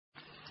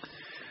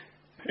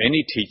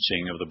any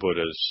teaching of the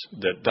Buddha's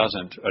that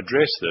doesn't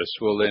address this,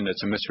 well, then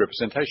it's a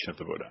misrepresentation of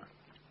the Buddha.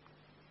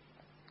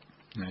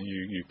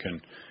 You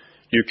can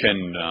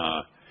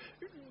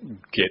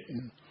get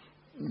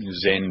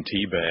Zen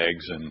tea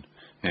bags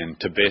and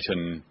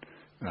Tibetan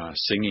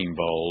singing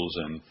bowls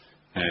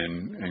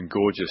and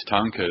gorgeous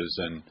tankas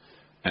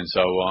and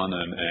so on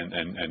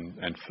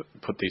and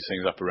put these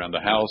things up around the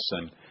house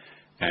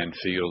and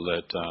feel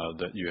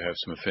that you have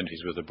some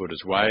affinities with the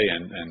Buddha's way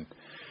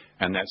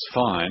and that's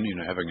fine.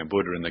 Having a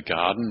Buddha in the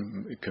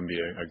garden, it can be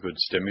a good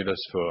stimulus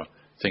for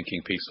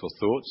thinking peaceful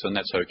thoughts, and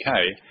that's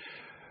okay.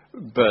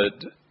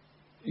 But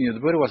the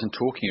Buddha wasn't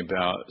talking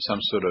about some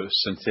sort of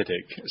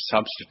synthetic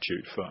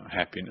substitute for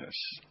happiness.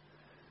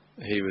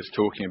 He was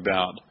talking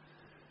about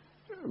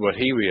what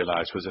he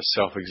realized was a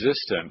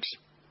self-existent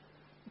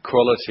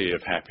quality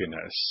of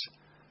happiness,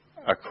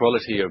 a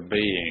quality of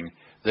being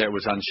that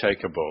was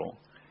unshakable,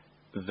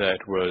 that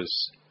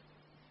was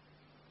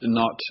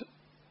not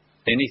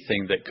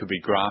anything that could be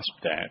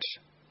grasped at,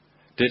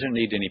 didn't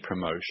need any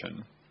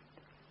promotion,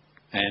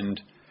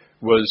 and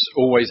was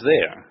always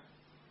there,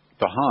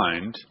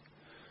 behind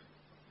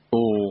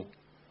all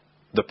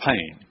the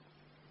pain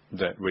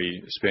that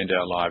we spend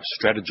our lives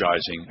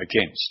strategizing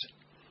against.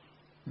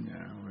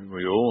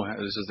 We all,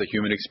 this is the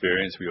human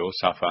experience, we all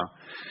suffer,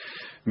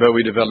 but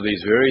we develop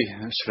these very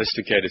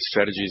sophisticated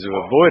strategies of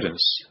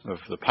avoidance of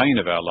the pain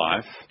of our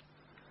life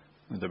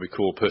that we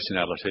call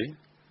personality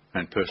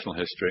and personal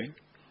history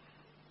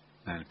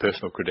and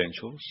personal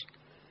credentials.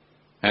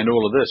 And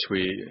all of this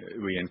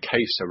we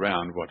encase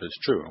around what is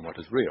true and what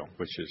is real,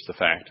 which is the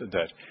fact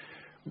that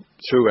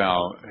through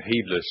our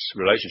heedless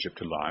relationship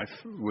to life,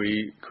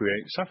 we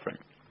create suffering.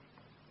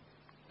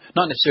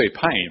 Not necessarily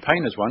pain.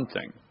 Pain is one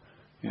thing.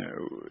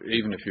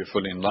 Even if you're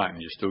fully enlightened,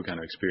 you're still going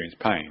to experience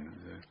pain.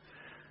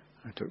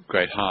 I took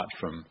great heart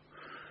from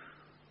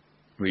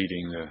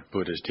reading the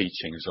Buddha's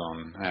teachings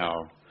on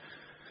how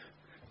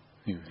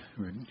we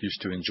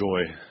used to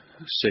enjoy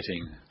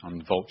sitting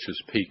on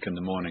Vulture's Peak in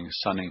the morning,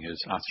 sunning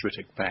his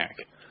arthritic back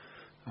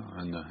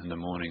in the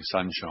morning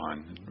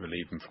sunshine, and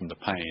relieve him from the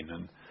pain.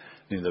 And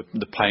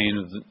the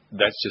pain,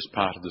 that's just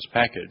part of this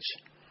package.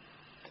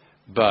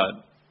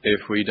 But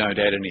if we don't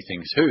add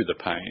anything to the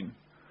pain,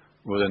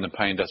 well, then the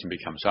pain doesn't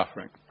become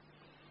suffering.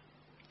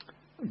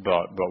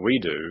 But what we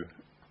do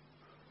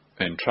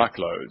in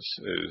truckloads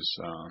is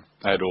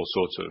add all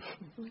sorts of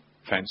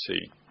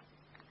fancy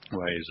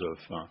ways of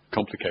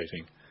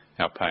complicating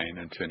our pain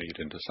and turning it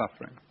into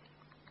suffering.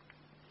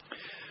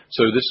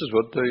 So this is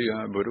what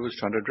the Buddha was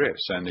trying to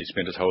address, and he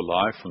spent his whole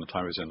life, from the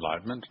time of his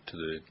enlightenment to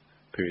the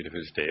period of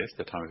his death,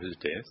 the time of his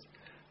death,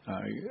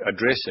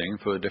 addressing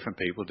for different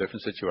people,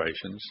 different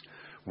situations,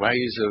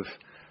 ways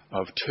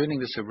of turning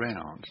this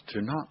around,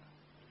 to not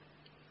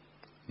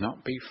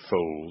be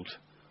fooled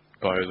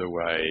by the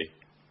way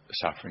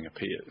suffering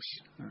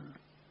appears.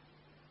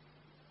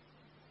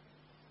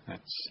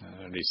 At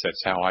least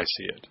that's how I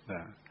see it.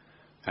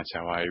 That's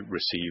how I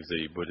receive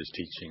the Buddha's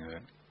teaching.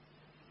 That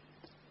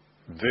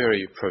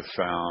very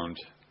profound,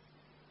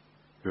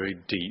 very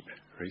deep,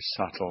 very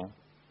subtle,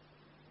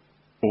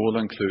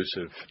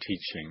 all-inclusive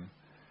teaching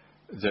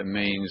that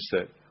means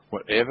that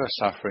whatever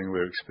suffering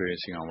we're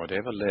experiencing on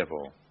whatever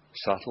level,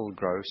 subtle,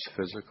 gross,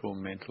 physical,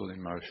 mental,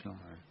 emotional,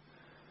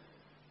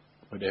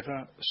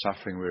 whatever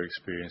suffering we're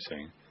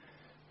experiencing,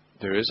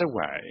 there is a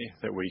way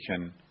that we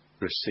can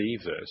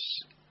receive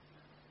this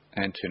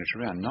and turn it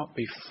around, not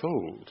be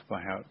fooled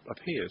by how it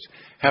appears.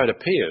 How it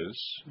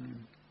appears,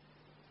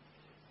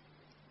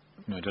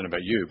 I don't know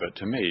about you, but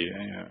to me,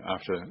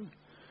 after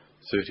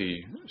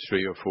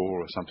 33 or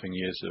 4 or something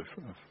years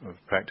of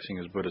practicing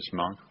as a Buddhist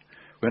monk,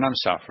 when I'm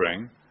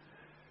suffering,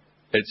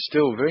 it's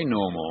still very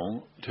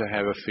normal to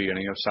have a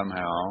feeling of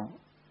somehow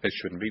it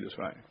shouldn't be this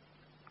way.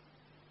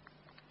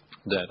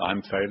 That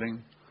I'm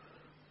failing,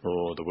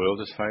 or the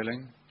world is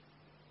failing.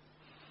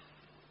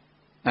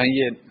 And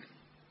yet,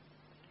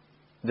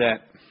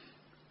 that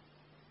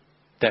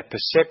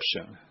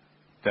perception,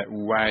 that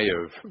way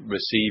of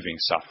receiving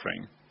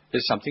suffering,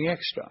 is something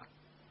extra.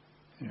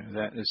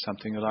 That is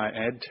something that I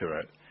add to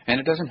it, and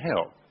it doesn't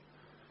help.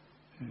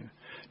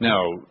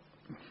 Now,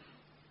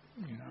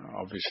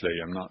 obviously,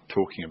 I'm not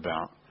talking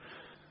about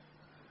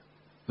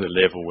the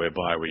level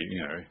whereby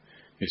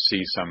you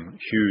see some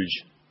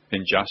huge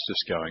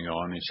injustice going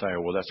on, and you say,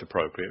 oh, well, that's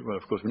appropriate. Well,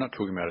 of course, we're not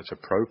talking about it's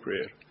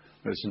appropriate.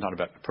 This is not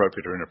about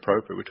appropriate or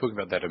inappropriate. We're talking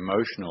about that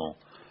emotional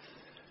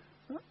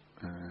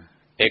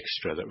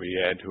extra that we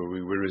add to it. We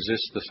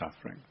resist the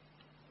suffering.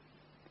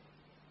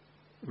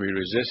 We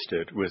resist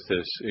it with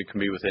this, it can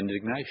be with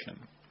indignation.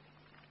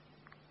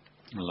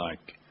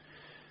 Like,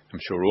 I'm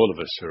sure all of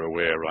us are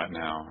aware right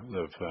now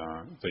of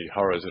the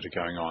horrors that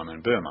are going on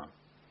in Burma.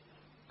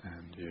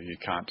 And you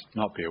can't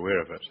not be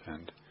aware of it.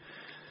 And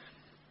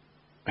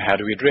how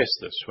do we address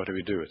this? What do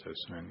we do with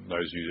this? And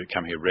those of you that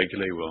come here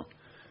regularly will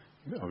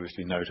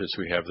obviously notice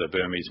we have the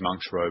Burmese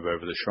monk's robe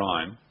over the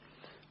shrine.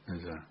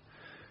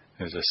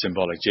 There's a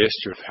symbolic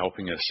gesture of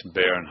helping us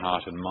bear in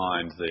heart and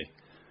mind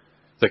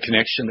the the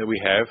connection that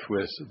we have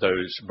with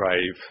those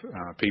brave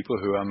people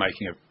who are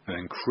making an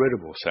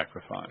incredible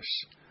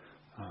sacrifice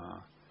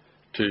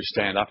to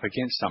stand up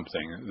against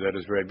something that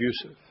is very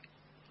abusive.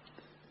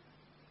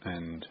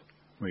 And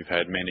we've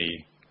had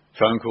many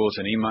phone calls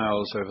and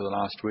emails over the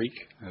last week,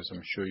 as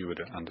I'm sure you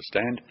would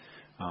understand,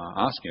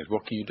 asking us,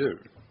 what can you do?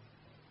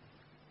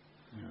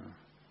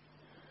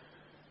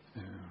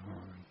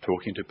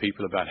 Talking to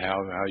people about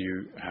how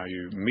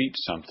you meet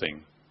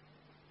something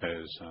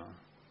as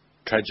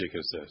tragic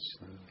as this.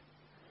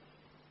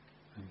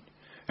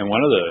 And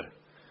one of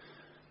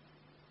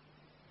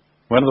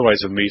the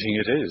ways of meeting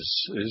it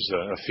is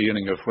a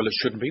feeling of, well, it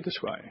shouldn't be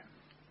this way.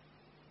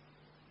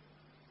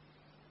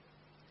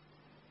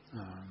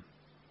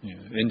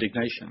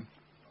 Indignation.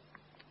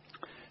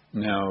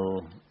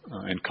 Now,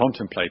 in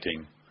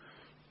contemplating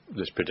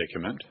this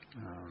predicament,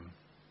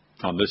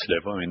 on this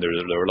level, I mean, there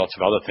are lots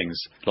of other things,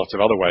 lots of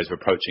other ways of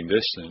approaching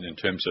this in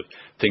terms of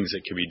things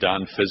that can be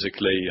done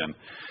physically and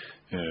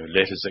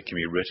letters that can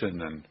be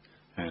written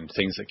and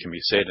things that can be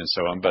said and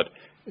so on. But,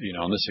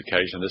 on this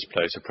occasion, this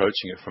place,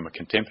 approaching it from a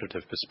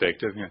contemplative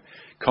perspective,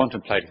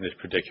 contemplating this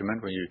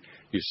predicament when you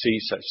see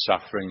such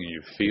suffering and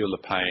you feel the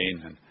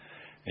pain. And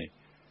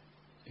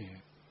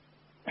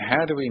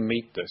how do we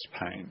meet this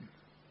pain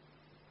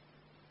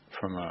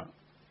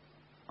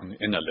on the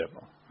inner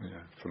level?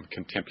 From a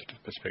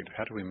contemplative perspective,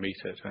 how do we meet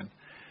it?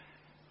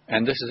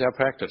 And this is our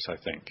practice, I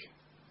think.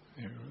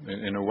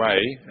 In a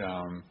way,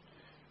 I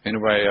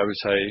would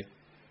say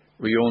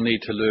we all need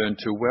to learn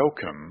to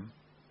welcome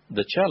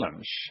the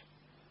challenge.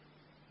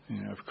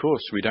 Of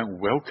course, we don't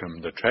welcome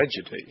the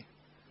tragedy.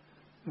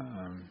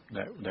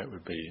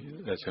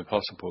 That's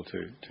impossible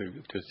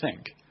to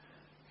think.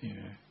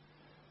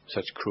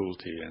 Such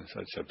cruelty and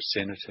such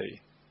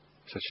obscenity,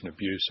 such an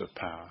abuse of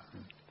power.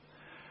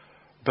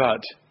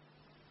 But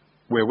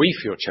where we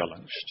feel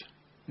challenged,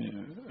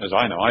 as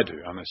I know I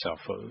do, I myself,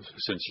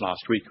 since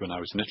last week when I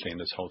was in Italy and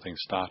this whole thing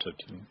started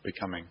and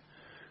becoming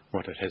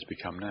what it has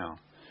become now,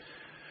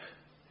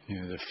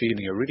 the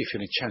feeling of really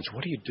feeling challenged.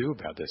 What do you do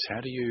about this? How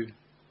do you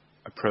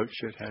approach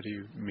it? How do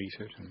you meet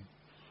it? And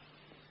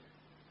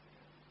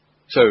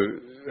so,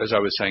 as I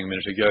was saying a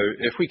minute ago,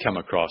 if we come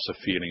across a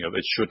feeling of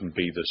it shouldn't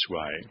be this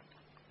way,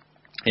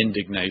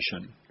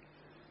 indignation,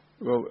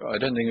 well, I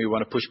don't think we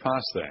want to push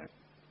past that.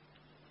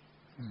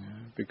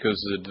 Because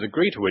the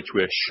degree to which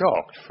we're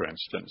shocked, for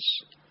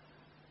instance,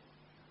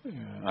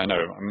 I know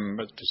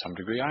to some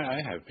degree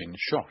I have been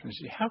shocked. And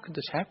how could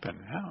this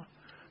happen? How?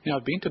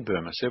 I've been to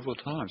Burma several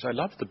times. I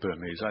love the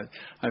Burmese.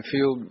 I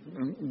feel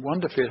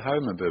wonderfully at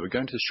home in Burma.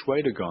 Going to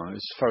Shwedagon,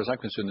 as far as I'm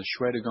concerned, the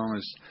Shwedagon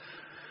is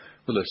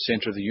the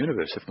centre of the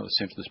universe, if not the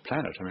centre of this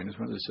planet. I mean,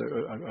 it's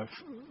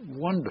a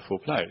wonderful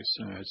place.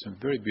 I had some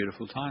very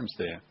beautiful times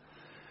there,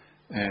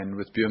 and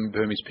with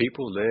Burmese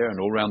people there and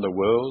all around the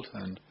world.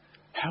 And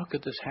how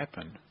could this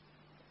happen?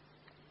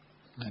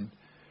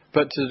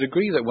 But to the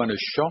degree that one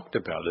is shocked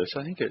about this,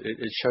 I think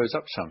it shows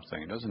up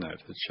something, doesn't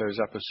it? It shows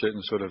up a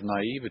certain sort of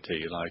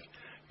naivety, like,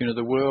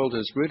 the world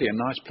is really a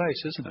nice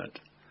place, isn't it?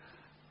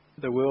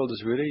 The world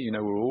is really,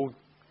 we're all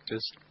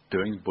just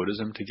doing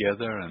Buddhism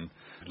together and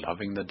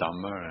loving the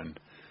Dhamma and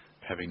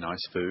having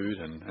nice food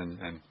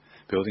and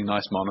building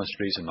nice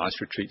monasteries and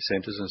nice retreat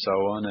centres and so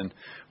on, and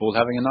all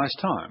having a nice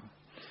time.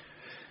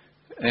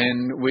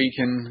 And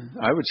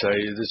I would say,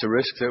 there's a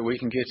risk that we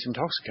can get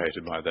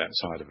intoxicated by that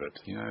side of it.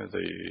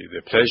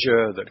 The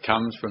pleasure that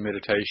comes from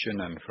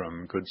meditation and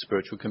from good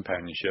spiritual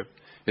companionship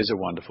is a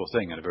wonderful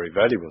thing and a very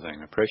valuable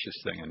thing, a precious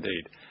thing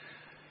indeed.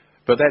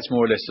 But that's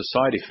more or less a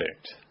side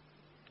effect.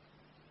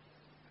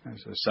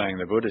 As I was saying,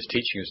 the Buddha's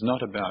teaching is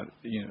not about,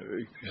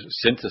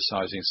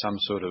 synthesizing some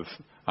sort of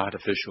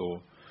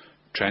artificial,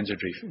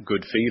 transitory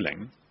good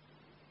feeling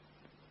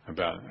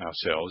about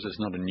ourselves. It's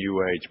not a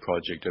New Age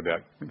project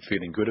about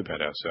feeling good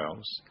about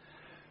ourselves,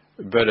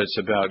 but it's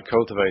about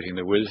cultivating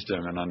the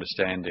wisdom and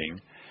understanding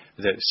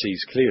that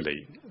sees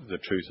clearly the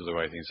truth of the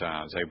way things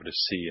are, is able to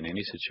see in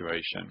any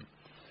situation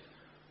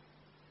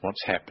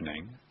what's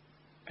happening,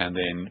 and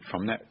then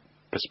from that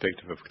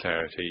perspective of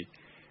clarity,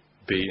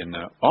 be in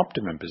the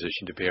optimum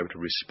position to be able to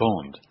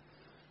respond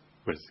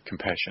with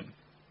compassion,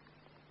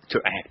 to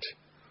act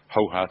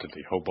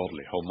wholeheartedly,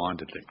 whole-bodily,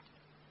 whole-mindedly.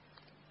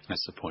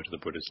 That's the point of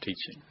the Buddha's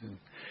teaching.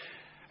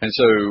 And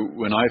so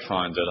when I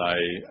find that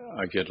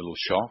I get a little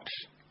shocked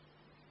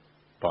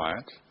by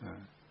it,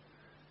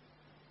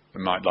 I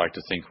might like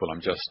to think, well,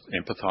 I'm just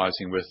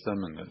empathizing with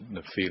them and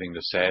the feeling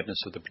the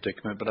sadness of the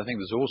predicament, but I think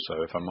there's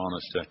also, if I'm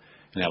honest,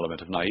 an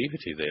element of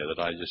naivety there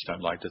that I just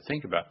don't like to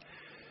think about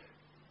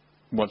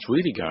what's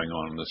really going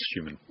on in this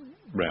human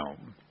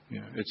realm.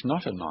 It's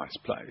not a nice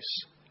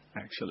place,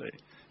 actually.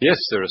 Yes,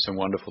 there are some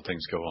wonderful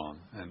things go on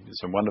and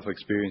some wonderful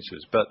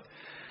experiences, but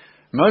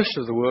most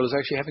of the world is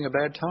actually having a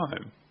bad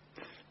time.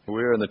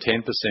 We're in the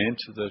 10%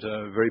 that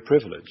are very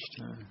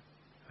privileged.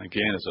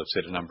 Again, as I've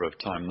said a number of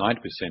times,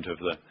 90% of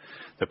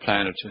the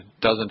planet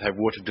doesn't have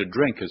water to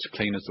drink as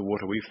clean as the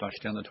water we flush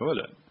down the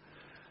toilet.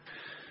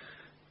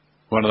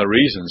 One of the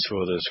reasons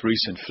for this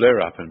recent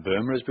flare-up in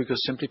Burma is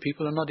because simply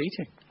people are not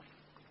eating.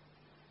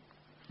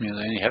 They're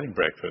only having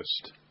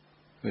breakfast.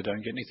 They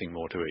don't get anything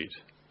more to eat.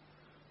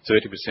 30%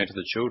 of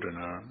the children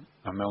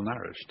are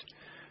malnourished.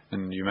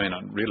 And you may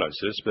not realize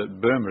this,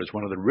 but Burma is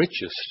one of the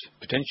richest,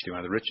 potentially one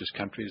of the richest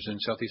countries in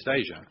Southeast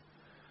Asia.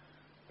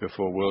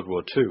 Before World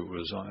War II, it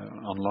was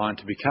on line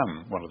to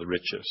become one of the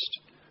richest,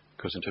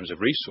 because in terms of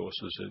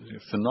resources,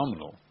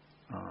 phenomenal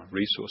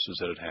resources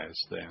that it has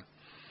there.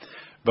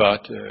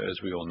 But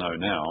as we all know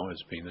now,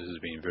 this has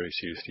been very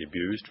seriously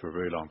abused for a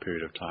very long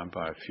period of time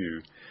by a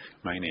few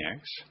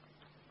maniacs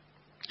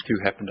who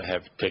happen to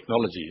have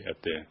technology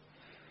at their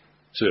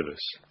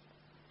service.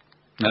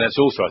 Now that's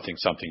also, I think,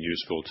 something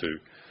useful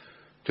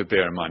to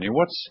bear in mind.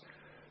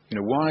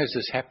 Why is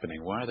this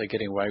happening? Why are they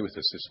getting away with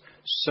this? There's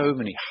so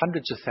many,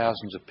 hundreds of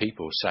thousands of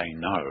people saying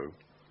no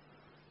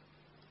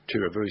to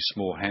a very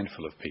small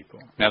handful of people.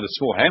 Now, the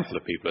small handful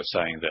of people are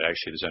saying that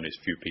actually there's only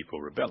a few people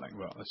rebelling.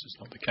 Well, this is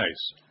not the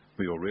case.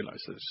 We all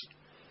realize this.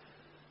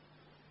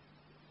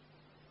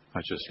 I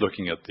was just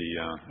looking at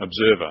the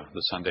Observer,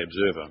 the Sunday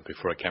Observer,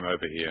 before I came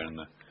over here, and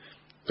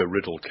the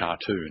Riddle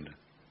cartoon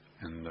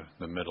in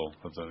the middle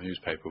of the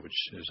newspaper,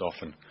 which is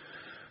often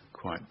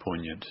quite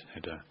poignant.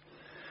 Had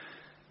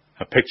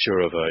a picture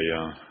of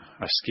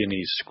a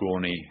skinny,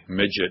 scrawny,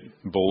 midget,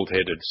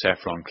 bald-headed,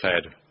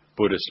 saffron-clad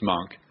Buddhist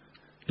monk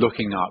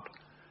looking up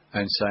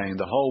and saying,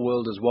 "The whole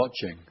world is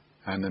watching,"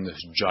 and then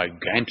this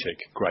gigantic,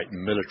 great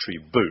military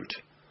boot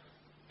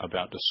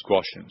about to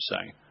squash him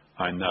saying,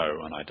 "I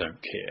know and I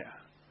don't care."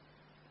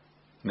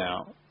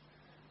 Now,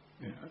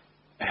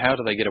 how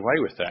do they get away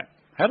with that?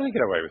 How do they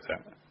get away with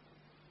that?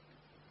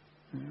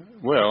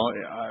 Well,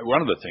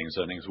 one of the things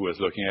I think is worth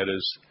looking at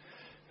is,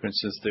 for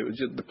instance,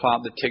 the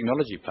part that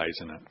technology plays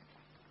in it.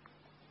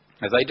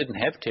 If they didn't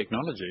have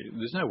technology,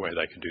 there's no way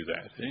they could do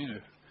that.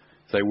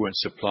 If they weren't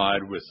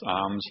supplied with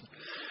arms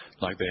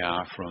like they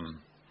are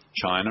from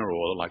China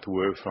or like they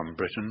were from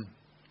Britain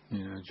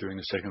during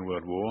the Second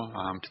World War,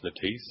 armed to the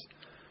teeth.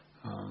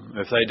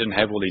 If they didn't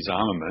have all these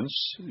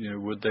armaments,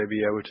 would they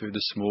be able to,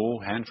 the small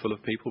handful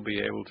of people, be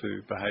able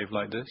to behave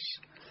like this?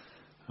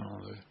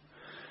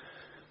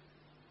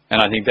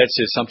 And I think that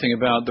says something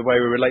about the way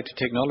we relate to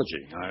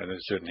technology.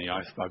 Certainly,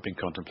 I've been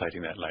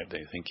contemplating that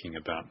lately, thinking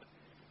about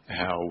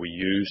how we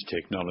use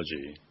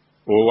technology,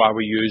 or are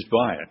we used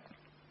by it?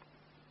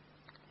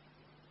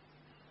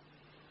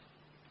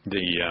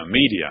 The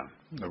media,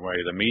 the way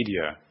the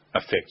media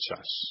affects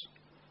us.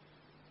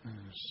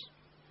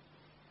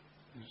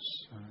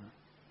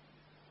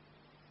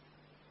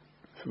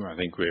 I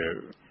think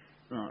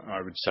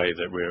I would say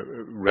that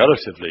we're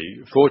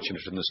relatively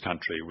fortunate in this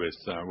country with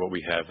what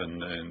we have in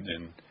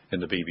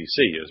the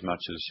BBC. As much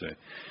as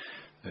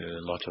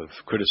a lot of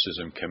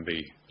criticism can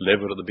be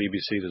levelled at the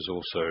BBC, there's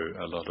also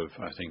a lot of,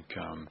 I think,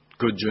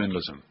 good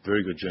journalism,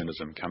 very good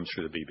journalism comes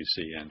through the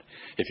BBC. And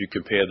if you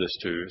compare this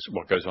to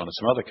what goes on in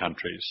some other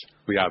countries,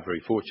 we are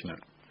very fortunate.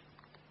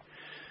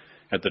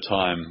 At the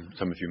time,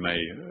 some of you may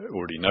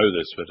already know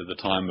this, but at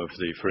the time of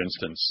for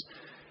instance,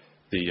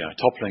 the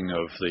toppling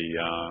of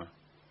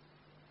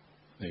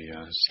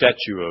the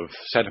statue of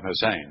Saddam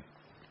Hussein,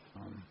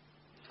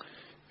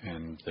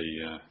 and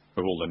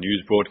all the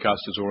news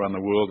broadcasters all around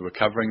the world were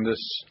covering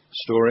this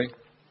story.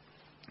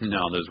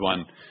 Now, there's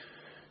one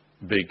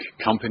big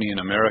company in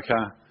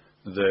America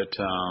that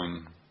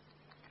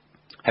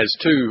has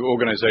two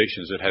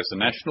organizations. It has the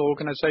national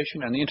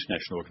organization and the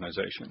international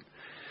organization.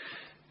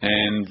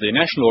 And the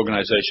national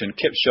organization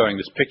kept showing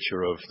this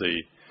picture of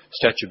the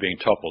statue being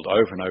toppled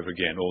over and over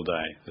again all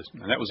day.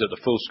 And that was at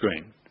the full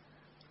screen,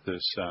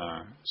 this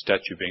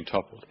statue being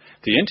toppled.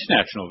 The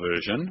international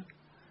version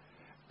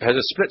has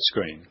a split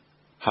screen.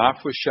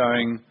 Half was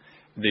showing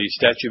the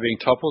statue being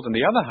toppled, and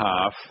the other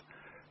half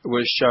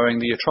was showing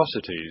the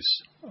atrocities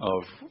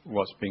of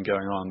what's been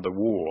going on, the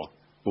war,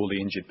 all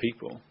the injured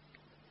people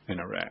in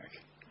Iraq.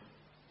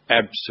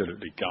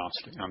 Absolutely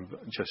ghastly,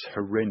 just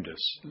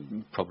horrendous.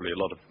 Probably a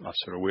lot of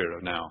us are aware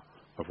of now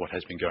of what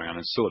has been going on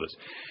and saw this.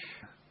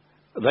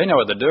 They know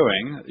what they're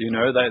doing.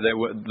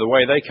 The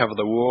way they cover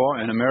the war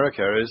in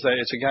America is that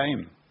it's a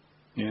game.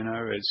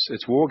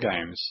 It's war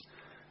games,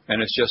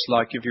 and it's just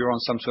like if you're on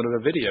some sort of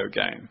a video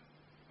game.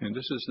 And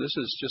this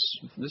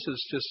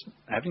is just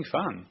having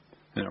fun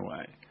in a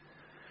way.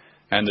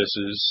 And this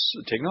is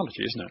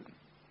technology, isn't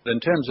it? In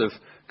terms of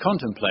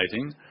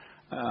contemplating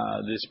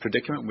this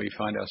predicament we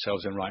find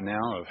ourselves in right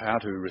now of how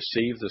to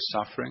receive the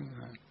suffering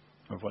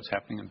of what's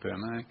happening in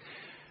Burma,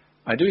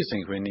 I do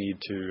think we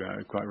need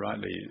to, quite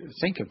rightly,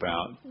 think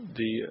about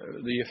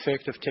the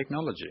effect of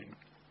technology.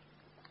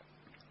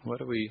 What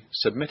do we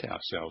submit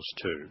ourselves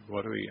to?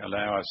 What do we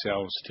allow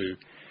ourselves to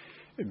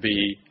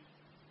be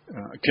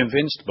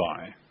convinced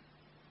by?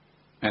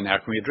 And how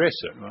can we address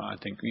it? Well, I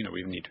think, we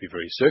need to be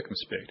very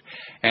circumspect.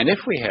 And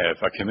if we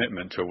have a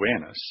commitment to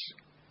awareness,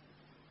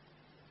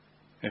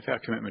 if our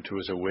commitment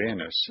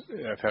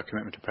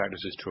to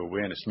practice is to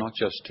awareness, not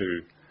just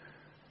to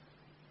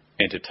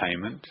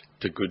entertainment,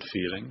 to good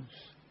feelings,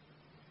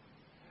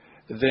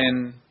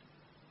 then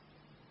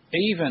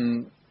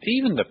even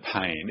the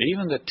pain,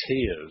 even the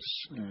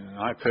tears,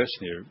 I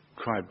personally have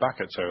cried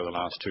buckets over the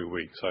last 2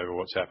 weeks over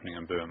what's happening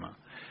in Burma.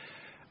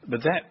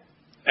 But that,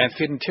 and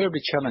feeling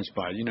terribly challenged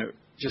by it,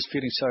 just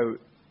feeling so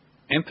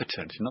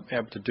impotent, not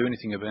being able to do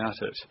anything about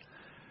it.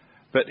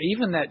 But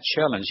even that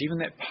challenge, even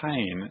that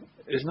pain,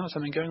 is not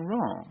something going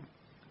wrong.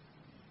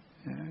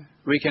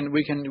 We can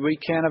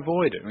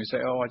avoid it. We say,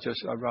 "Oh,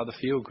 I'd rather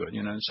feel good."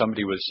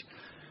 Somebody was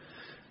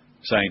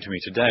saying to me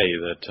today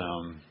that,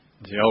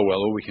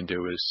 all we can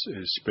do is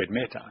spread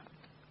metta.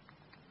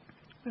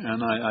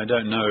 And I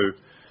don't know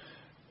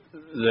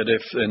that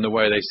if, in the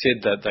way they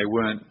said that, they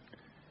weren't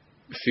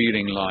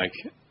feeling like,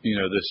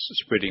 this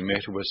spreading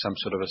metta was some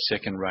sort of a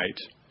second-rate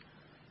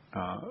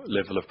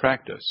level of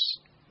practice.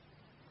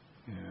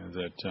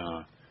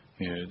 That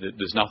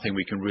there's nothing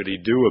we can really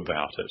do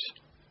about it.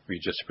 We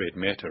just spread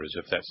metta as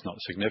if that's not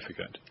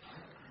significant.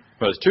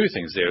 Well, there's two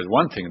things there.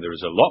 One thing, there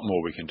is a lot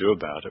more we can do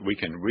about it. We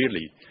can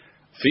really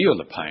feel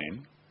the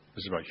pain.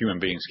 This is what human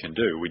beings can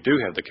do. We do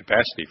have the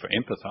capacity for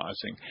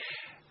empathizing.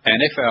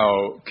 And if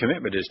our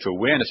commitment is to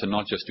awareness and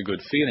not just to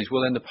good feelings,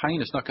 well, then the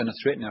pain is not going to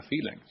threaten our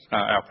feelings,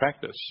 our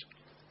practice.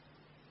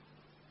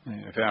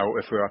 If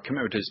our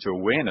commitment is to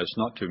awareness,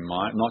 not to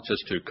mind, not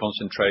just to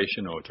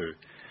concentration or to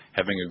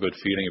having a good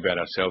feeling about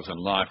ourselves and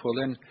life, well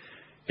then,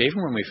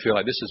 even when we feel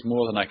like this is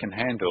more than I can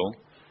handle,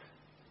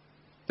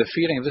 the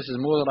feeling of this is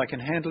more than I can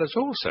handle is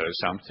also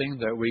something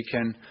that we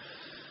can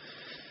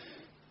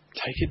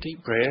take a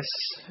deep breath,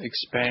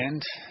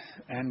 expand,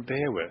 and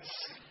bear with.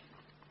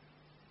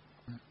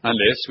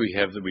 Unless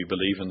we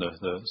believe in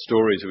the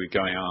stories that are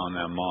going on in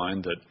our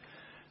mind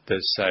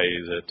that say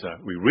that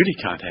we really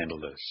can't handle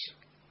this.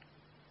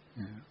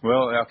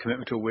 Well, our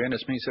commitment to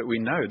awareness means that we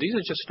know these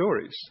are just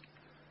stories.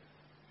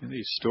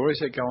 These stories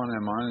that go on in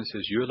our mind and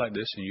says, you're like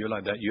this and you're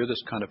like that, you're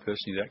this kind of person,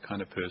 you're that kind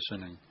of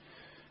person, and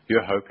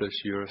you're hopeless,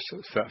 you're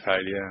a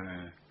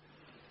failure.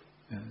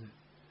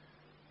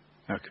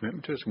 Our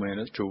commitment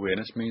to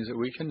awareness means that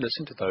we can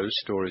listen to those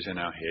stories in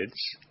our heads.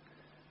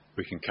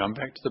 We can come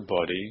back to the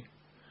body,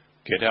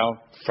 get our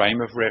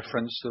frame of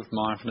reference of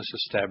mindfulness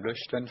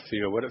established, and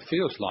feel what it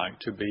feels like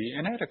to be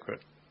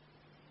inadequate.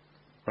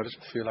 What does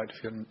it feel like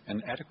to feel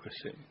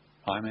inadequacy?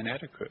 I'm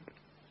inadequate.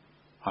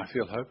 I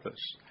feel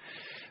hopeless.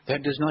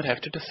 That does not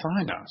have to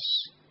define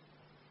us.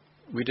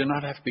 We do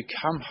not have to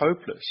become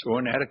hopeless or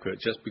inadequate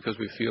just because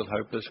we feel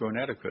hopeless or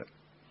inadequate.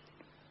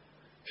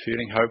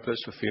 Feeling hopeless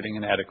or feeling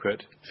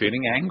inadequate,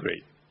 feeling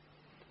angry.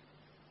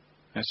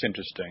 That's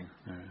interesting.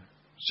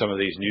 Some of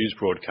these news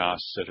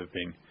broadcasts that have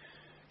been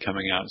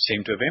coming out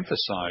seem to have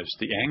emphasized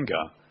the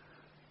anger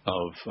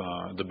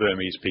of the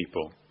Burmese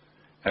people,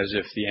 as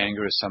if the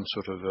anger is some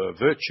sort of a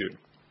virtue.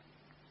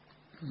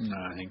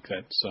 I think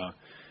that's...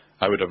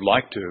 I would have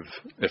liked to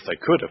have, if they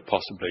could have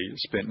possibly,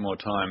 spent more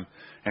time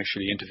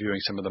actually interviewing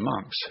some of the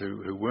monks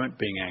who weren't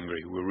being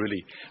angry, who were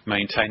really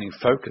maintaining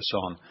focus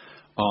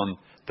on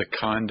the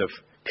kind of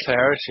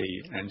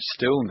clarity and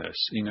stillness.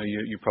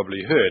 You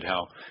probably heard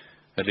how,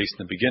 at least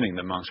in the beginning,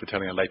 the monks were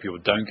telling the lay people,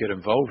 don't get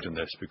involved in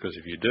this, because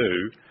if you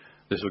do,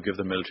 this will give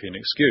the military an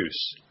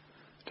excuse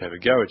to have a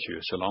go at you.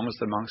 So long as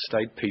the monks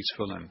stayed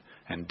peaceful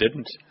and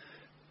didn't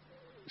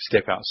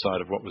step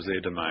outside of what was their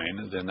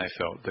domain, then they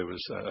felt there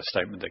was a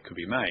statement that could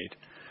be made.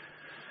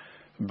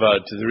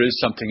 But there is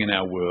something in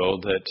our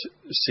world that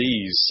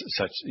sees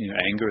such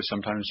anger as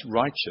sometimes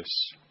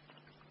righteous.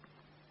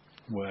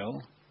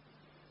 Well,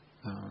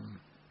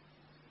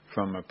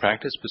 from a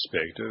practice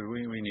perspective,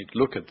 we need to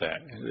look at that.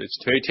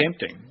 It's very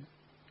tempting.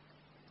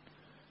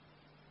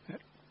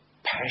 That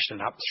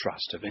passionate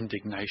upthrust of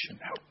indignation.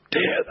 How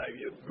dare they?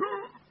 You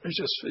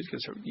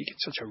get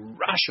such a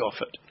rush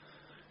off it.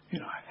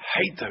 I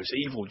hate those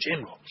evil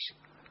generals.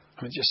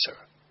 Just so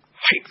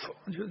hateful.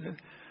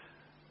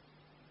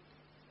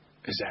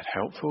 Is that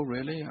helpful,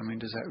 really?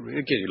 Does that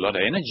really give you a lot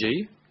of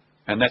energy?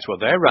 And that's what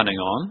they're running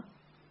on.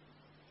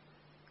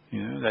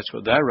 That's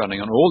what they're running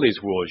on. All these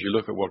wars, you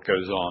look at what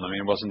goes on.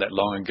 It wasn't that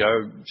long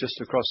ago,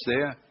 just across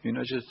there,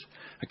 just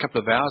a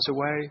couple of hours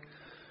away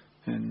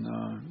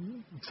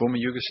in former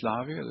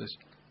Yugoslavia, there's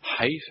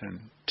hate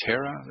and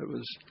terror that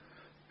was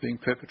being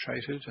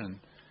perpetrated,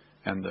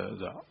 and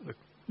the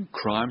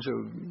crimes that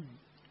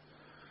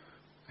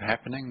were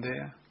happening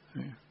there.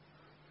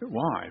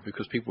 Why?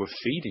 Because people were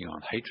feeding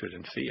on hatred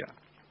and fear.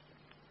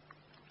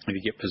 If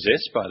you get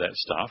possessed by that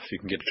stuff, you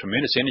can get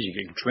tremendous energy,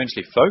 you get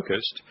tremendously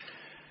focused,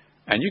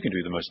 and you can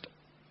do the most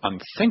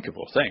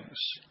unthinkable things.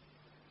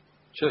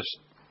 Just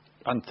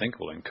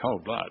unthinkable in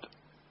cold blood.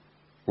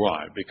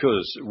 Why?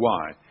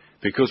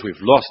 Because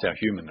we've lost our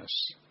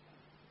humanness.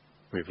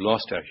 We've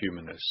lost our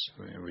humanness.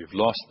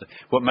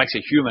 What makes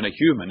a human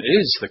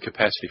is the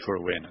capacity for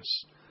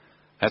awareness.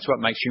 That's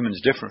what makes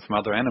humans different from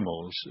other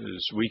animals,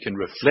 is we can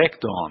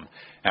reflect on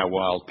our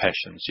wild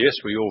passions. Yes,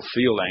 we all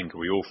feel anger,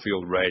 we all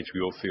feel rage, we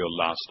all feel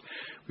lust,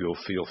 we all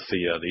feel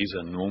fear. These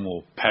are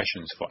normal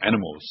passions for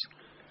animals.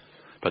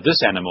 But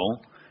this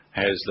animal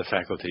has the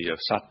faculty of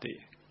sati,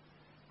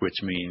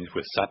 which means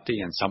with sati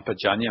and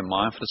sampajanya,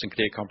 mindfulness and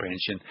clear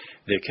comprehension,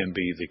 there can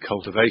be the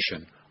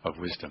cultivation of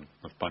wisdom,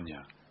 of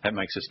panya. That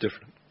makes us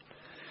different.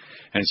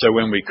 And so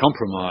when we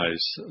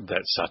compromise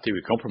that sati,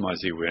 we compromise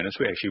the awareness,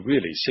 we actually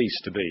really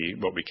cease to be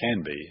what we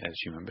can be as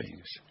human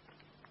beings.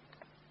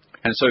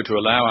 And so to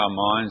allow our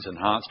minds and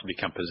hearts to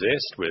become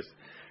possessed with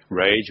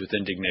rage, with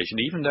indignation,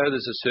 even though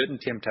there's a certain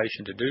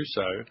temptation to do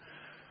so,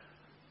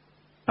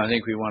 I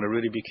think we want to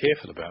really be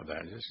careful about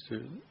that.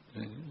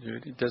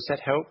 Does that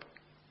help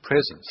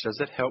presence? Does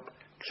that help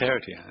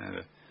clarity?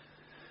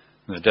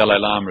 The Dalai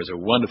Lama is a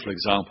wonderful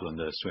example in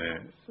this,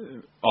 where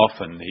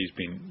often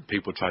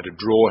people try to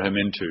draw him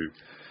into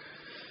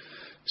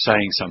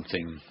saying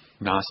something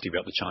nasty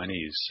about the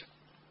Chinese.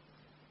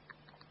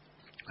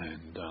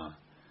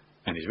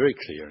 And he's very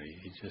clear.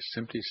 He just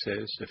simply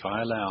says, if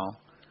I allow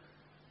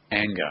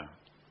anger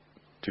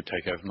to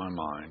take over my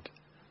mind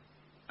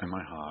and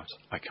my heart,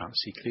 I can't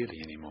see clearly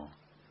anymore,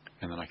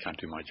 and then I can't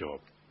do my job.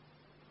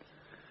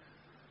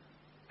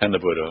 And the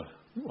Buddha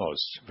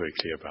was very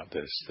clear about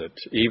this, that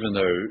even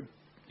though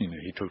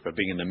he talked about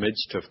being in the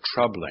midst of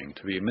troubling,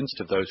 to be in the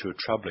midst of those who are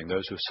troubling,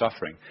 those who are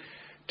suffering,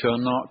 to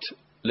not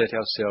let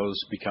ourselves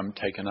become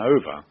taken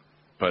over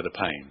by the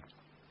pain,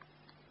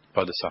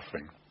 by the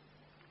suffering,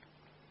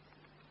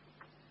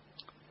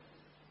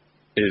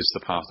 is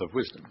the path of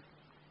wisdom.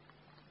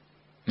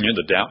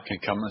 The doubt can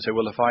come and say,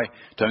 well, if I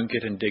don't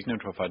get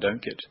indignant, or if I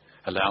don't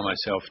allow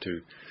myself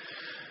to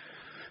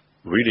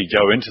really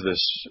go into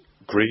this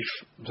grief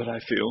that I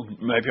feel,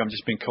 maybe I'm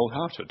just being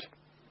cold-hearted.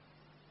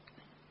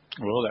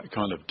 Well, that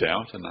kind of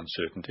doubt and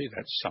uncertainty,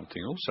 that's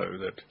something also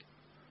that,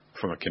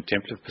 from a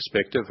contemplative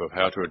perspective of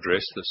how to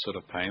address this sort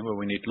of pain, well,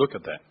 we need to look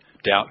at that.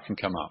 Doubt can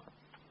come up.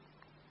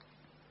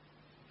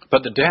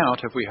 But the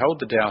doubt, if we hold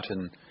the doubt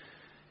in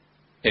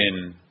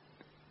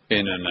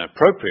an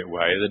appropriate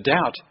way, the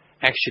doubt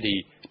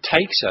actually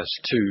takes us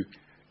to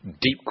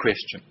deep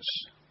questions.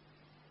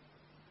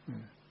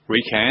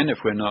 We can, if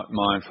we're not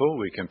mindful,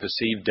 we can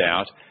perceive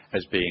doubt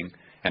as being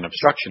an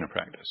obstruction of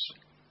practice.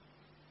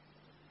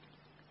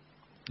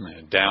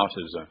 Doubt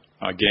is,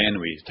 again,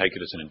 we take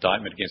it as an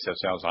indictment against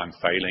ourselves. I'm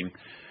failing,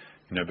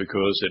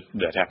 because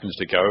that happens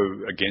to go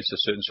against a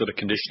certain sort of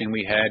conditioning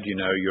we had.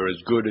 You're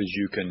as good as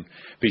you can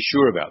be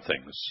sure about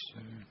things.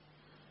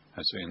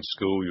 As in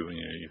school,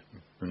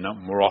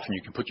 more often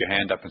you can put your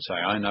hand up and say,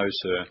 I know,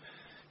 sir.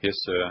 Yes,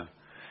 sir.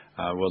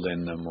 Well,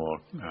 then the more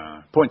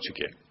points you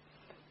get.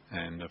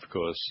 And, of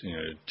course,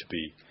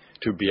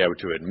 to be able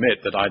to admit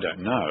that I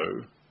don't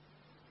know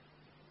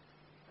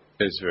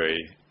is very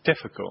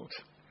difficult.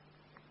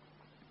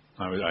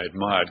 I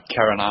admired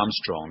Karen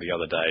Armstrong the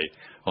other day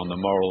on the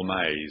Moral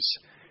Maze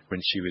when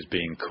she was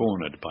being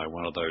cornered by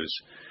one of those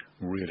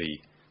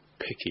really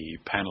picky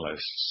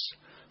panelists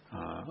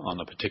on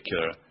a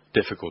particular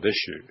difficult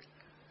issue.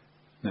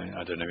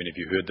 I don't know if any of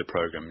you heard the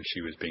program.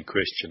 She was being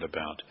questioned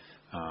about,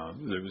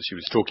 she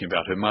was talking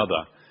about her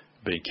mother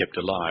being kept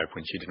alive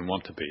when she didn't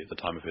want to be at the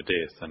time of her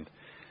death,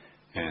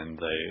 and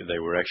they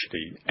were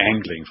actually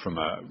angling from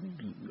a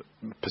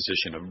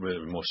position of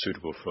really more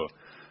suitable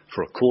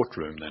for a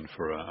courtroom than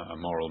for a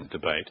moral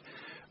debate.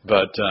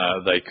 But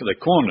they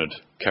cornered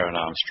Karen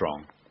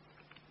Armstrong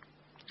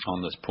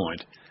on this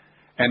point.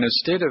 And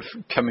instead of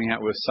coming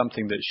out with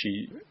something that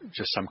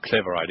just some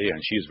clever idea,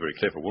 and she is a very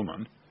clever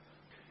woman,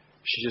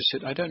 she just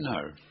said, I don't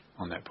know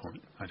on that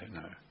point. I don't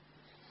know.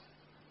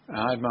 And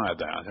I admired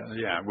that.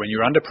 Yeah, when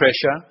you're under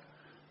pressure,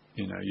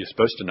 you're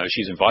supposed to know.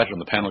 She's invited on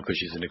the panel because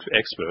she's an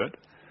expert,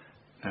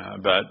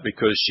 but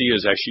because she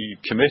is actually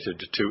committed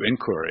to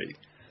inquiry.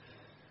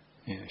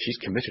 She's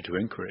committed to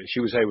inquiry.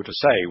 She was able to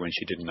say when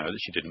she didn't know that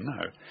she didn't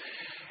know.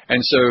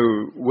 And so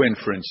when,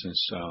 for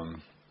instance,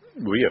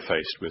 we are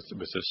faced with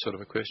this sort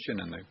of a question,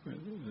 and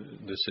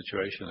this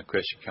situation, the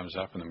question comes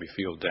up, and then we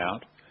feel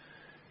doubt,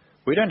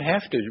 we don't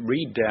have to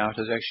read doubt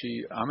as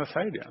actually, I'm a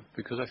failure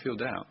because I feel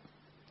doubt.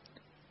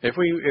 If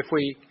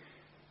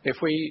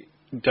we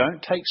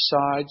don't take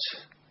sides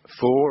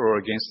for or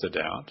against the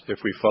doubt, if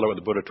we follow what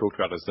the Buddha talked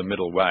about as the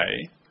middle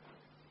way,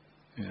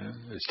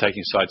 it's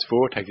taking sides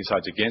for, taking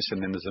sides against,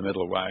 and then there's the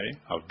middle way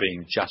of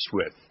being just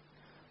with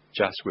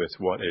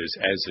what is,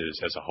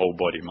 as a whole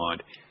body,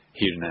 mind,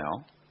 here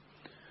now,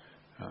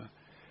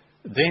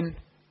 then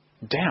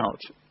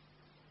doubt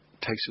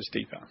takes us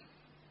deeper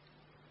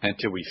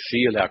until we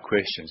feel our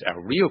questions,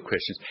 our real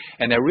questions.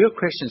 And our real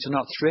questions are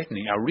not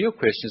threatening. Our real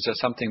questions are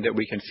something that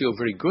we can feel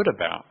very good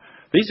about.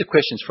 These are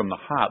questions from the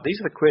heart. These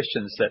are the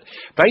questions that,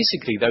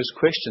 basically, those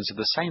questions are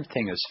the same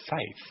thing as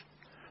faith.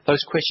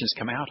 Those questions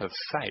come out of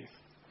faith.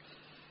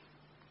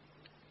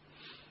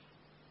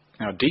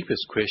 Our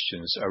deepest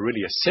questions are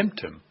really a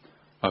symptom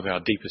of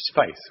our deepest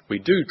faith. We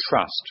do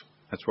trust.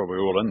 That's why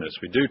we're all in this.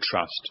 We do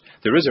trust.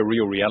 There is a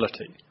real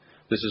reality.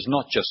 This is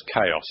not just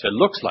chaos. It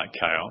looks like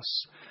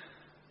chaos.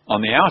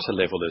 On the outer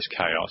level there's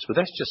chaos, but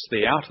that's just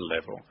the outer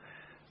level.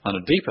 On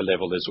a deeper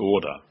level there's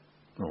order.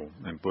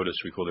 In Buddhist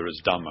we call there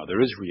is Dhamma.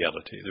 There is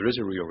reality. There is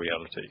a real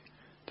reality.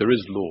 There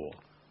is law.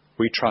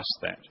 We trust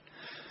that.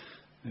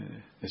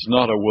 It's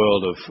not a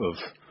world of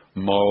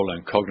moral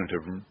and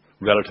cognitive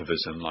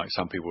relativism like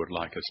some people would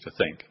like us to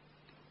think.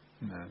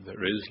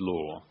 There is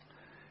law.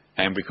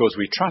 And because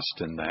we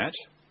trust in that,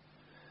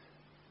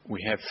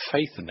 we have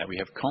faith in that, we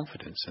have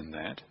confidence in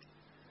that,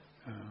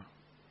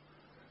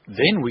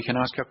 then we can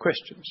ask our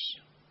questions.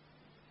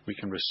 We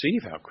can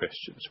receive our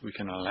questions. We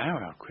can allow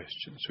our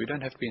questions. We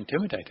don't have to be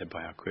intimidated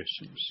by our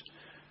questions.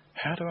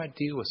 How do I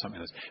deal with something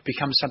like this? It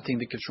becomes something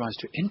that gives rise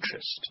to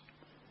interest.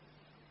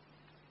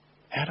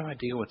 How do I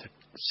deal with the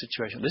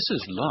situation? This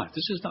is life.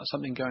 This is not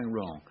something going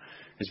wrong.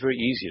 It's very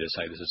easy to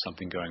say this is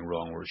something going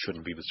wrong or it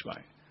shouldn't be this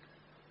way.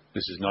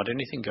 This is not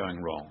anything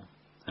going wrong.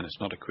 And it's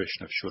not a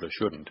question of should or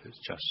shouldn't. It's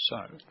just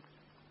so.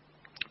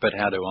 But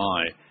how do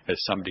I,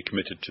 as somebody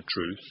committed to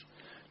truth,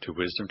 to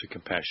wisdom, to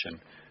compassion,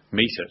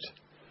 meet it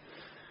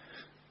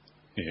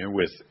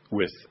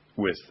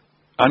with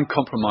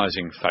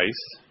uncompromising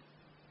faith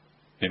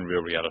in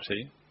real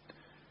reality,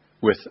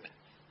 with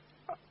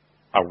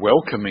a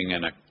welcoming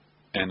and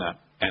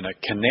a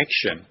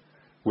connection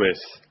with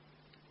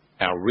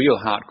our real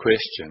heart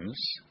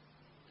questions,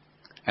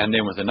 and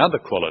then with another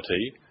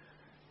quality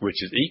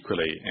which is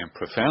equally and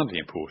profoundly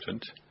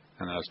important,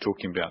 and I was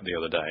talking about the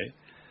other day,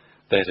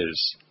 that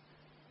is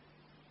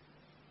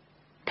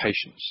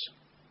patience.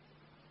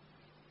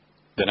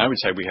 Then I would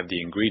say we have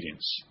the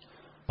ingredients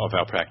of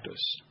our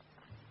practice.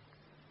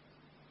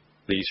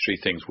 These three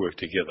things work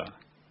together.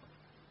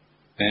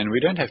 And we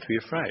don't have to be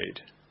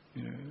afraid.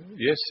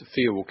 Yes,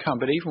 fear will come,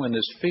 but even when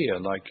there's fear,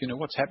 like,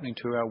 what's happening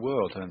to our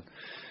world? And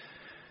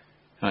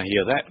I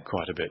hear that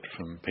quite a bit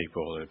from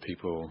people.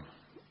 People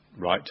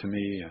write to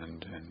me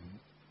and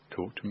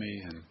talk to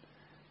me,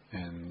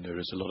 and there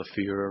is a lot of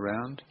fear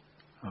around.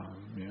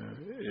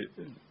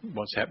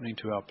 What's happening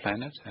to our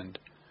planet, and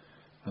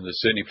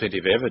there's certainly plenty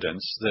of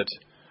evidence that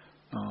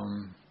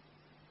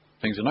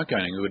things are not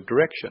going in a good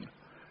direction.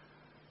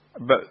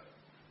 But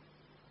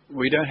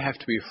we don't have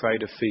to be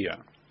afraid of fear.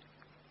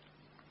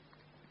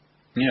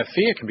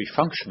 Fear can be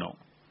functional.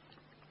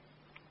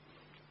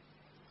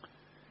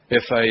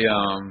 If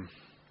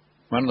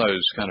one of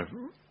those kind of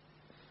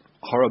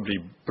horribly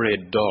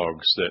bred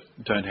dogs that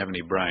don't have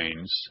any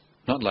brains,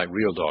 not like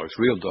real dogs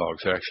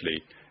are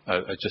actually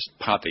just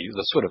partly,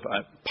 they're sort of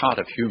a part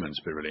of humans,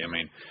 but really,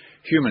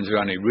 humans are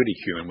only really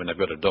human when they've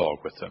got a dog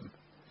with them.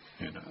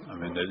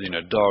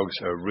 Dogs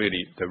are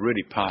they're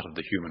really part of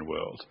the human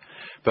world.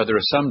 But there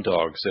are some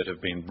dogs that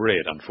have been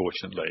bred,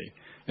 unfortunately,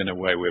 in a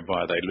way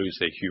whereby they lose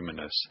their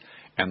humanness,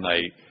 and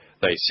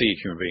they see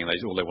a human being,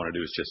 all they want to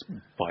do is just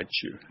bite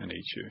you and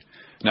eat you.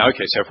 Now,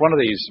 okay, so if one of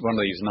these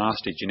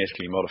nasty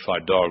genetically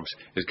modified dogs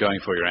is going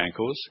for your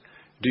ankles,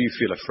 do you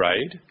feel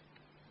afraid?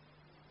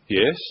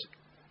 Yes.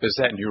 Is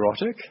that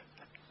neurotic?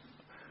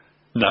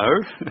 No.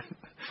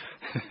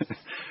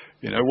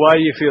 Why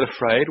do you feel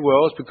afraid?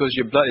 Well, it's because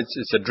your blood,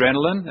 it's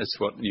adrenaline. It's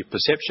what your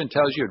perception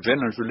tells you.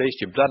 Adrenaline is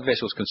released, your blood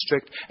vessels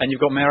constrict, and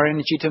you've got more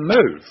energy to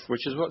move,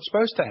 which is what's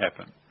supposed to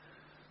happen.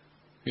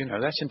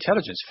 That's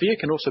intelligence. Fear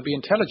can also be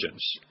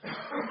intelligence.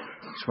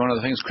 It's one of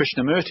the things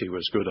Krishnamurti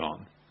was good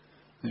on.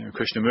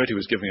 Krishnamurti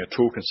was giving a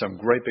talk in some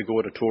great big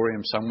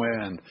auditorium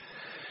somewhere, and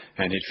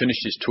he'd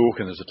finished his talk,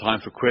 and there was a time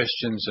for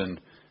questions,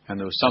 and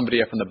there was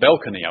somebody up on the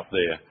balcony up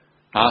there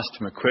asked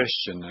him a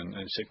question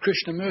and said,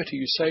 Krishnamurti,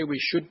 you say we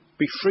should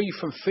be free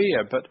from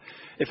fear, but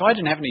if I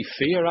didn't have any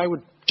fear, I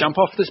would jump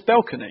off this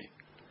balcony.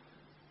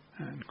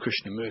 And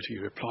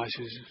Krishnamurti replies,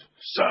 he says,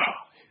 Sir,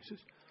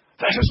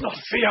 that is not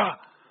fear,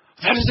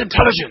 that is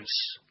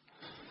intelligence.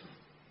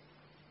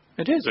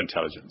 It is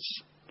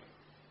intelligence.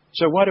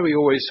 So why do we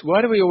always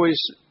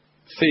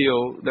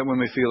feel that when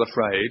we feel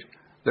afraid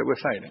that we're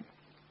failing?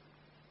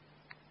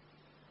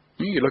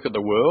 You look at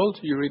the world,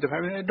 you read the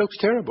paper, it looks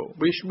terrible.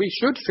 We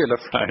should feel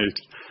afraid.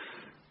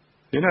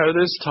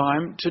 There's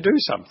time to do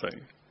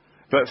something.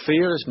 But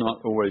fear is not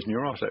always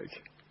neurotic.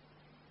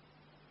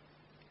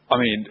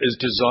 Is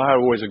desire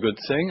always a good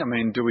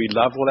thing? Do we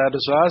love all our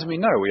desires?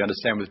 No, we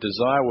understand with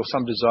desire, well,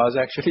 some desires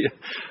actually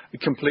are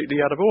completely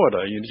out of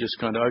order. You just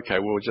okay,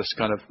 we'll just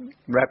kind of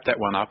wrap that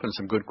one up in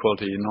some good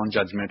quality,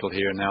 non-judgmental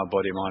here and now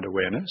body-mind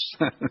awareness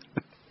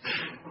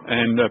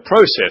and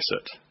process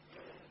it.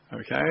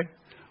 Okay?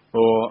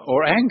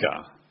 Or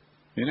anger.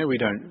 We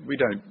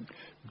don't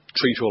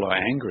treat all our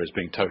anger as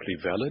being totally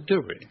valid,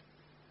 do we?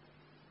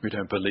 We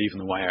don't believe in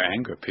the way our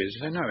anger appears.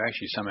 We say, no,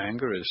 actually some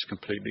anger is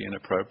completely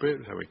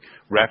inappropriate. So we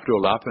wrap it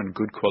all up in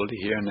good quality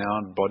here and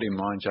now, body,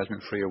 mind,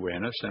 judgment-free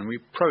awareness, and we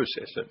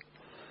process it.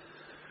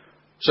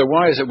 So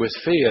why is it with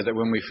fear that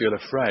when we feel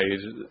afraid,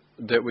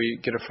 that we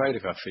get afraid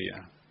of our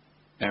fear?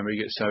 And we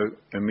get so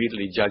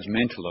immediately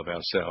judgmental of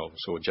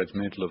ourselves, or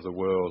judgmental of the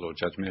world, or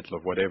judgmental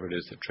of whatever it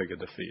is that triggered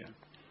the fear?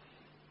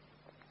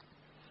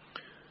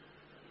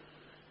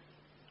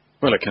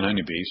 Well, it can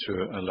only be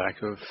through a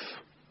lack of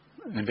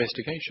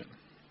investigation.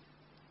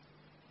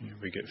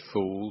 We get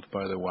fooled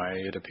by the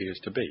way it appears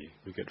to be.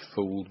 We get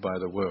fooled by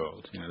the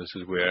world. This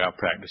is where our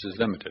practice is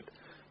limited.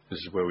 This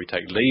is where we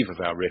take leave of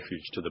our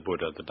refuge to the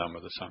Buddha, the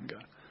Dhamma, the Sangha.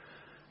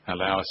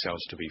 Allow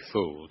ourselves to be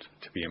fooled,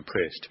 to be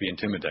impressed, to be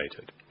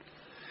intimidated.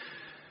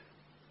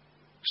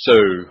 So,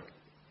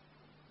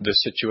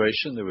 this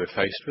situation that we're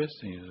faced with,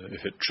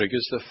 if it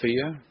triggers the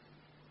fear,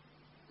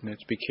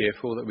 let's be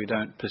careful that we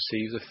don't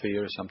perceive the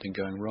fear as something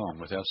going wrong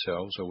with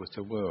ourselves or with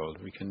the world.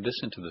 We can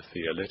listen to the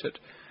fear, let it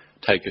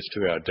take us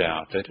to our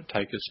doubt, let it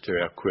take us to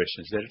our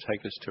questions, let it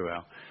take us to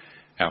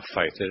our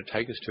faith, let it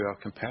take us to our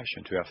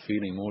compassion, to our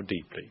feeling more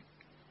deeply,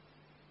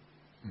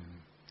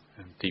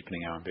 and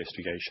deepening our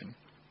investigation.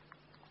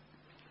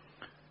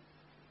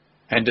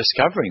 And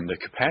discovering the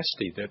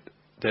capacity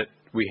that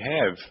we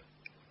have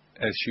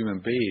as human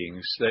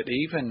beings, that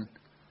even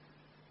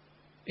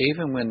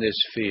when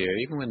there's fear,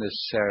 even when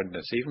there's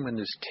sadness, even when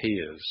there's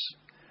tears,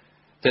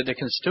 that there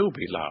can still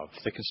be love,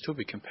 there can still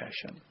be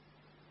compassion.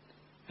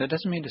 That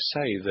doesn't mean to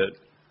say that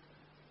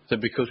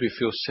because we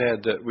feel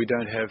sad that we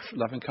don't have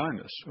loving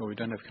kindness or we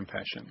don't have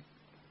compassion.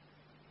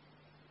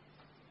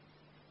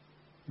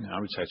 I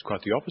would say it's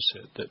quite the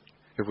opposite, that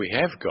if we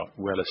have got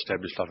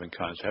well-established loving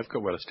kindness, have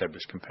got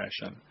well-established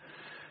compassion,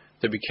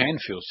 that we can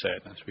feel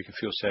sadness. We can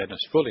feel sadness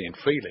fully and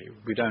freely.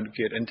 We don't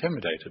get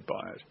intimidated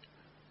by it.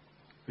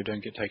 We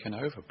don't get taken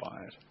over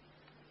by it.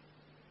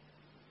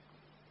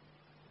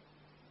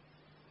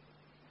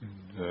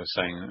 As I was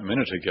saying a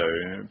minute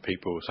ago,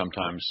 people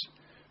sometimes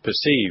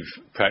perceive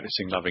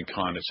practicing loving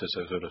kindness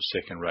as a sort of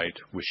second-rate,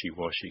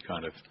 wishy-washy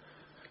kind of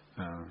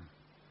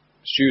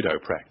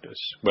pseudo-practice.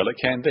 Well, it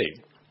can be.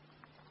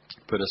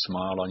 Put a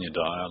smile on your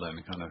dial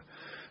and kind of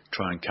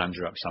try and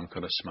conjure up some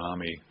kind of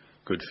smarmy,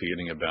 good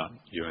feeling about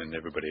you and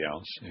everybody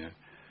else.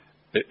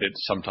 It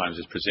sometimes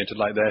is presented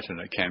like that,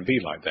 and it can be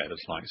like that.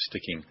 It's like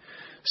sticking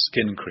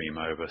skin cream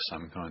over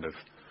some kind of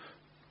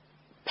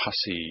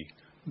pussy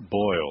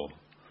boil,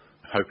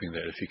 hoping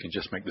that if you can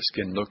just make the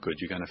skin look good,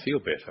 you're going to feel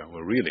better.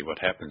 Well, really what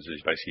happens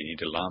is basically you need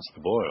to lance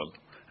the boil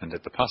and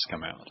let the pus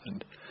come out.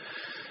 And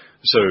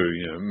so,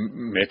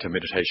 metta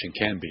meditation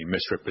can be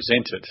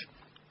misrepresented,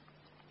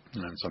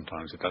 and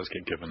sometimes it does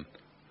get given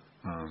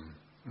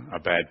a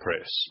bad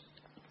press.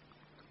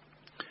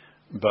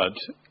 But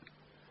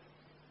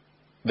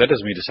that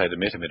doesn't mean to say that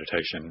metta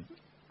meditation,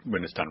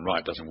 when it's done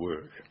right, doesn't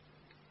work.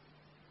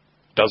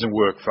 It doesn't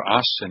work for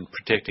us in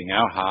protecting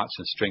our hearts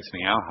and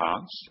strengthening our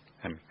hearts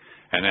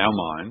and our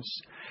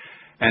minds,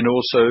 and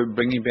also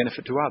bringing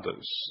benefit to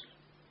others.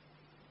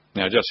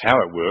 Now, just how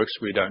it works,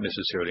 we don't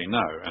necessarily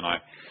know. And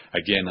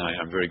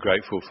I'm very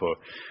grateful for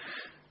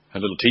a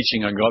little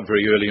teaching I got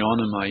very early on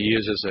in my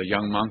years as a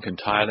young monk in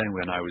Thailand,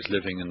 when I was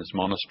living in this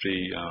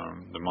monastery,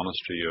 the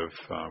monastery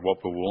of Wat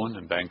Pah Worn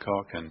in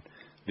Bangkok, and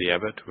the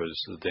abbot was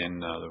then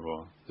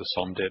the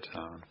Somdet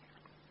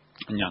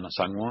Nyana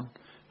Sangwon,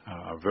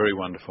 a very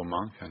wonderful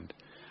monk. And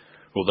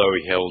although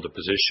he held the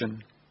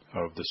position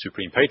of the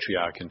Supreme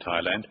Patriarch in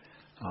Thailand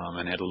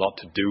and had a lot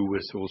to do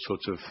with all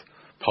sorts of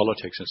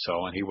politics and so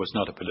on, he was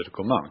not a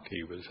political monk.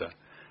 He was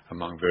a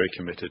monk very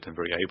committed and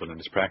very able in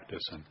his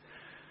practice. And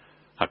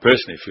I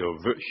personally feel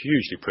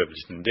hugely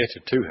privileged and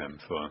indebted to him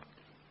for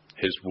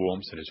his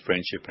warmth and his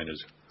friendship and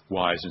his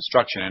wise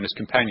instruction and his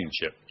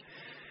companionship.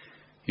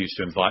 He used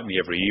to invite me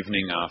every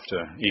evening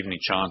after evening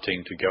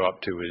chanting to go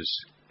up to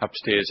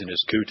upstairs in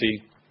his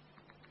kuti.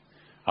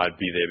 I'd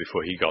be there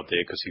before he got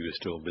there because he was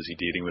still busy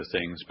dealing with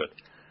things, but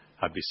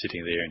I'd be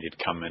sitting there and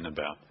he'd come in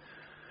about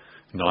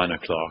 9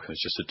 o'clock. It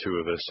was just the two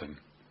of us, and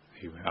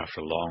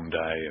after a long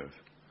day of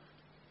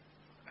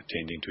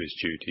attending to his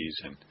duties,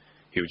 and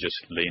he would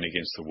just lean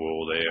against the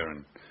wall there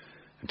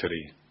until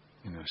he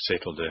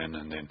settled in,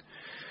 and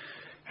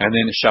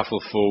then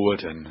shuffle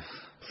forward and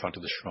front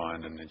of the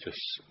shrine, and then just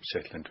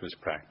settle into his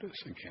practice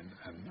again.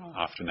 And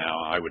after an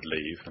hour I would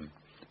leave and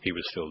he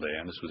was still there,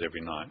 and this was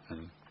every night.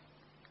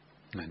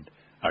 And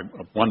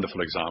a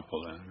wonderful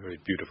example, a very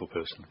beautiful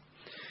person.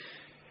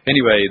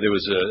 Anyway, there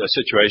was a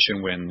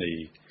situation when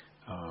the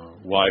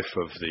wife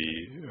of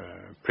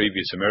the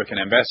previous American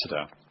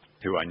ambassador,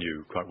 who I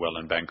knew quite well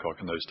in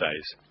Bangkok in those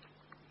days,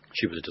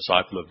 she was a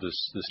disciple of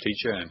this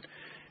teacher, and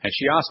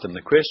she asked him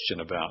the question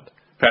about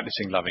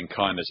practicing loving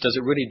kindness. Does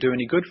it really do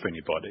any good for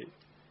anybody?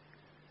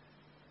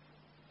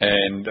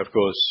 And of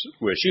course,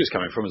 where she was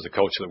coming from is the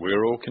culture that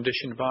we're all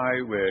conditioned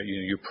by, where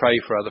you pray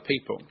for other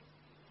people.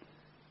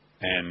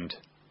 And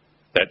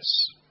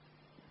that's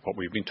what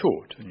we've been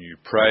taught. And you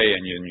pray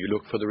and you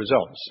look for the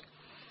results.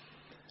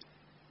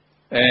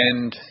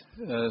 And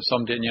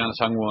Somdet Nyana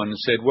Sangwon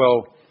said,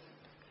 well,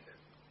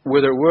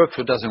 whether it works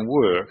or doesn't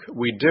work,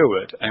 we do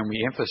it and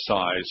we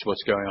emphasize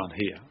what's going on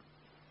here.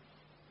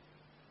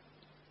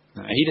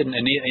 Now, he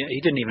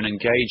didn't even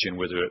engage in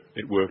whether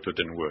it worked or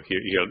didn't work. He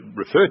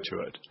referred to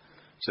it.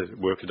 So it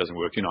works or doesn't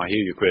work. I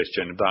hear your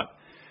question, but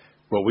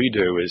what we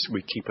do is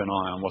we keep an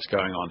eye on what's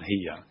going on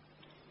here.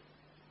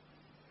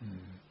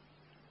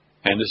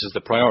 And this is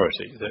the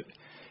priority, that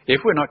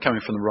if we're not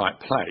coming from the right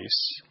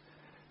place,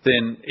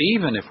 then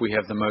even if we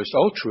have the most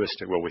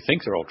altruistic, well, we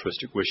think they're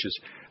altruistic wishes,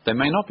 they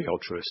may not be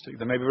altruistic.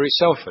 They may be very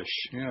selfish.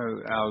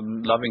 Our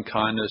loving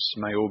kindness,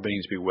 may all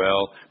beings be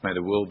well, may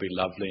the world be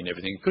lovely and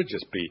everything. It could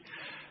just be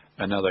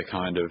another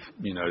kind of,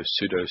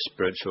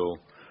 pseudo-spiritual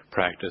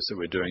practice that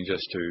we're doing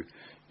just to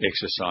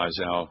exercise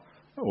our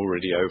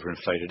already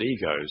overinflated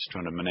egos,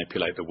 trying to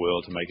manipulate the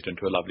world to make it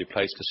into a lovely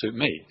place to suit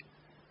me.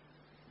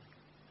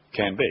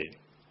 Can be.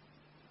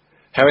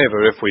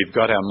 However, if we've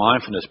got our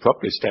mindfulness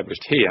properly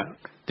established here,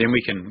 then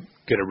we can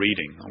get a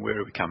reading on where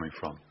are we coming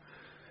from.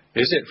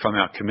 Is it from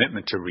our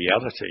commitment to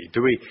reality?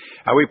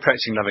 Are we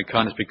practicing loving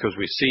kindness because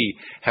we see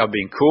how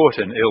being caught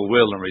in ill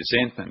will and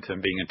resentment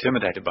and being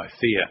intimidated by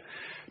fear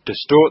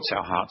distorts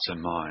our hearts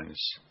and minds?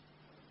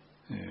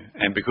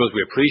 And because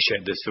we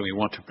appreciate this, then we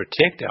want to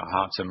protect our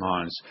hearts and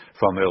minds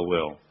from ill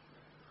will,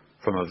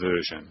 from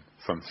aversion,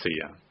 from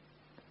fear.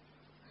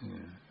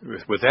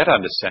 With that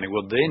understanding,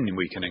 well, then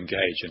we can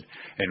engage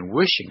in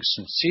wishing,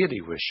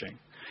 sincerely wishing,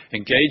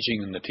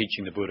 engaging in the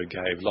teaching the Buddha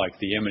gave, like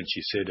the image,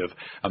 he said, of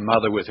a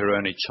mother with her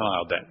only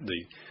child, that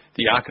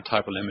the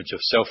archetypal image of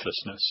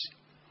selflessness.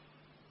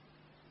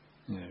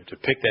 To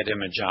pick that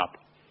image up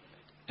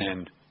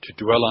and to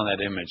dwell on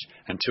that image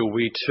until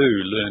we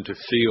too learn to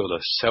feel the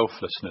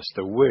selflessness,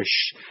 the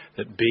wish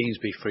that beings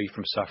be free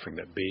from suffering,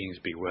 that beings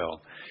be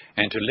well,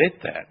 and to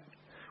let that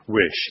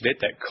wish, let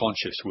that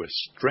conscious wish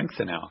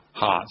strengthen our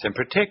hearts and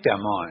protect our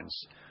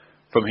minds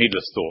from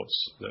heedless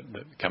thoughts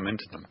that come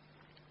into them.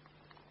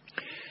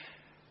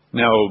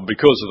 Now,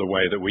 because of the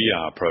way that we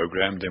are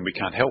programmed, then we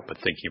can't help but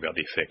thinking about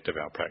the effect of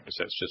our practice.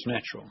 That's just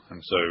natural.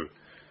 And so,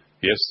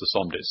 yes, the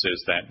Somdet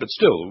says that, but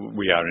still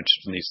we are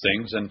interested in these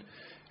things,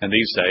 and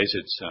these days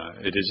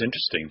it is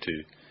interesting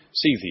to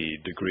see the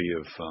degree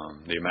of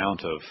the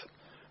amount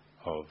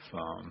of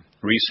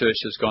research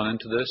that's gone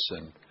into this,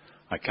 and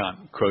I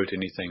can't quote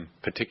anything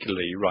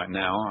particularly right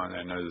now.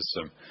 I know there's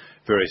some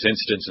various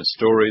incidents and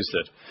stories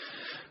that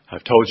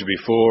I've told you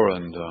before,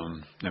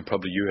 and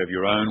probably you have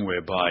your own,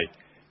 whereby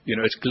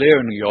it's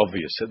glaringly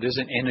obvious that there's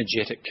an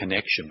energetic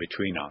connection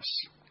between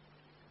us.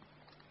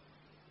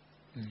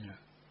 Yeah.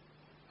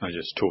 I was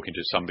just talking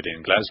to somebody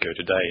in Glasgow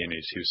today, and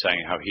he was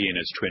saying how he and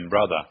his twin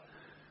brother,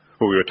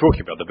 we were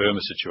talking about the Burma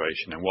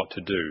situation and what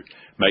to do,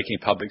 making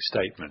public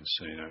statements.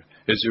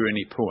 Is there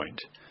any point?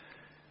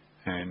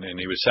 And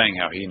he was saying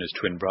how he and his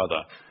twin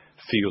brother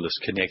feel this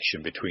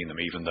connection between them,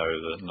 even though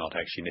they're not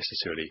actually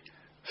necessarily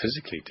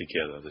physically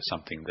together. There's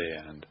something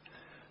there, and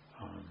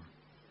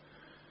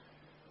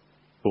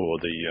or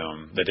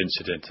that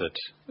incident that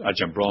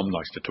Ajahn Brahm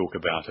likes to talk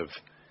about of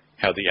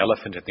how the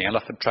elephant and the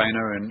elephant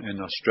trainer in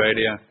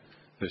Australia,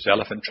 this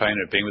elephant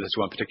trainer had been with this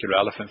one particular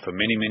elephant for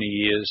many, many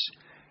years,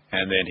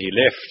 and then he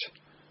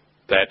left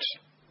that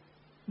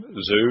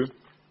zoo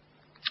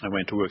and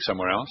went to work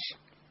somewhere else,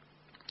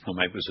 or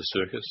maybe it was a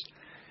circus.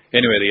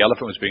 Anyway, the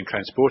elephant was being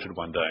transported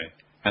one day,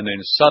 and then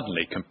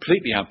suddenly,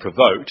 completely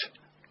unprovoked,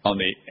 on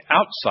the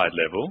outside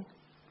level,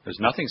 there's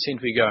nothing seemed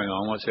to be going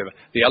on whatsoever,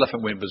 the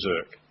elephant went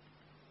berserk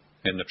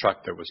in the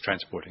truck that was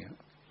transporting it.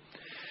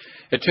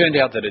 It turned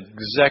out that at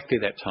exactly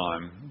that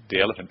time,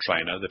 the elephant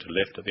trainer that had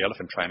left, the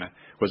elephant trainer,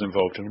 was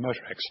involved in a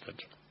motor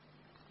accident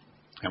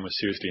and was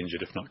seriously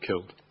injured, if not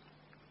killed.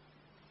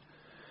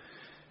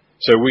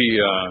 So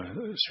we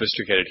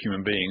sophisticated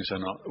human beings are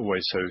not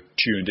always so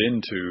tuned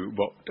into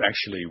what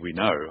actually we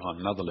know on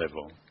another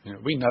level.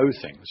 We know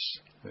things.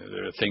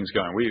 There are things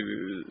going.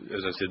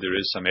 As I said, there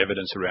is some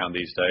evidence around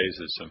these days.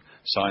 There's some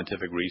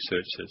scientific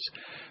research that's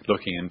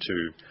looking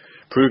into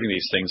proving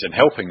these things and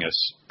helping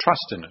us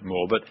trust in it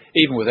more. But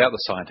even without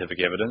the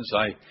scientific evidence,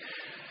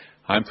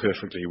 I'm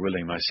perfectly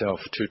willing myself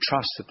to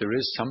trust that there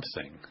is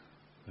something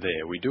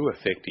there. We do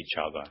affect each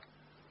other.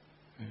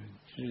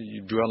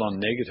 You dwell on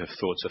negative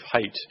thoughts of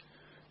hate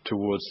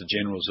towards the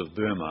generals of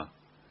Burma.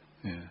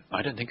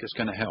 I don't think it's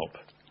going to help.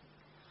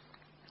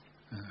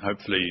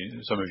 Hopefully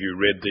some of you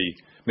read the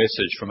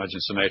message from Ajahn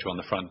Sumedho on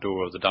the front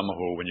door of the Dhamma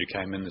hall when you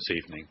came in this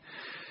evening.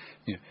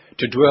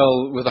 To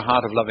dwell with a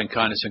heart of loving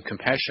kindness and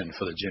compassion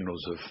for the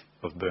generals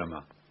of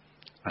Burma,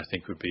 I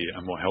think would be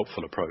a more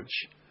helpful approach.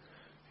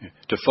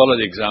 To follow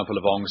the example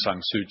of Aung San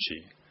Suu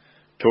Kyi,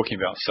 talking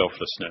about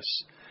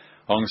selflessness.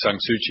 Aung San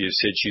Suu Kyi has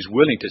said she's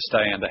willing to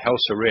stay under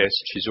house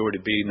arrest. She's already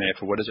been there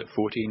for,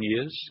 14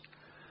 years?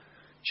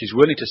 She's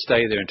willing to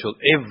stay there until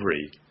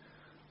every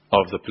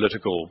of the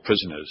political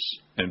prisoners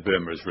in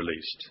Burma is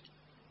released.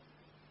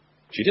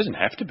 She doesn't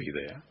have to be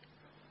there.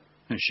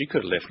 And she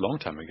could have left a long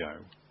time ago.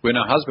 When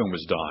her husband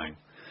was dying,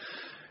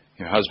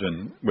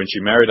 when she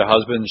married her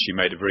husband, she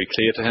made it very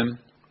clear to him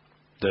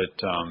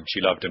that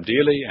she loved him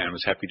dearly and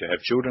was happy to have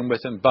children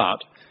with him, but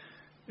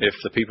if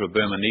the people of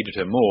Burma needed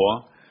her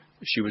more,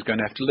 she was going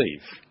to have to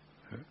leave.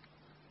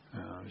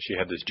 She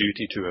had this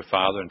duty to her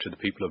father and to the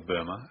people of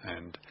Burma,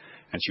 and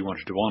she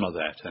wanted to honour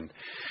that.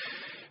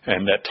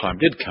 And that time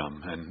did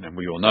come, and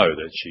we all know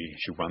that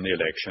she won the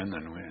election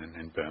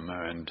in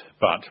Burma,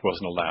 but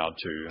wasn't allowed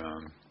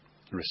to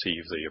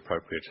receive the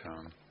appropriate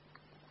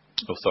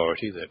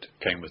authority that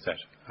came with that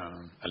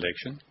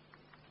election.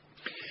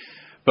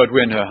 But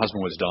when her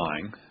husband was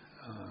dying,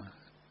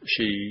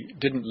 she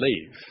didn't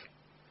leave,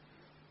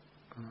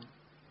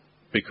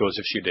 because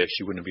if she left,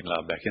 she wouldn't have been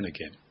allowed back in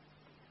again.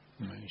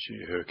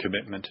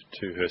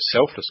 Her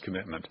selfless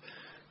commitment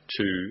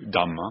to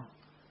Dhamma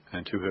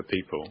and to her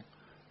people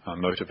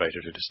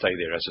motivated her to stay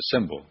there as a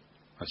symbol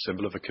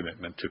of a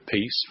commitment to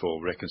peace,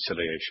 for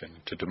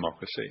reconciliation, to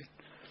democracy.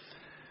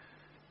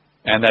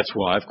 And that's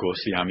why, of course,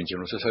 the army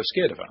generals are so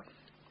scared of her.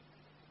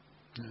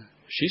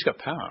 She's got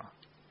power.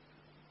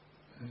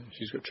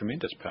 She's got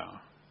tremendous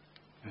power.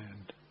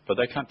 But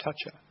they can't touch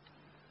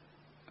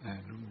her.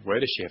 And where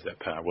does she have that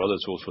power? Well,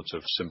 there's all sorts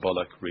of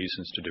symbolic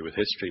reasons to do with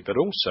history, but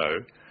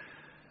also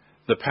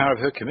the power of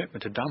her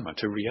commitment to Dhamma,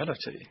 to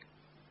reality.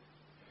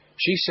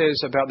 She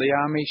says about the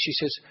army, she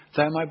says,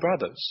 they're my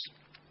brothers.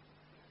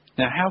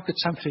 Now, how could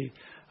somebody,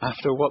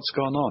 after what's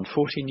gone on,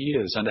 14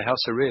 years under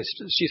house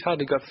arrest, she's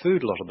hardly got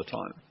food a lot of the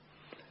time.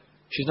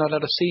 She's not allowed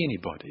to see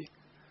anybody.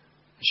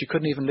 She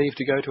couldn't even leave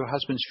to go to her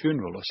husband's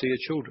funeral or see her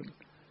children.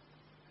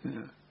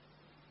 Yeah.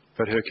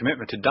 But her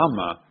commitment to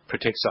Dhamma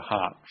protects her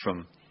heart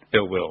from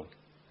ill will,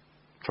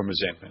 from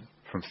resentment,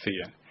 from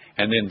fear.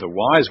 And then the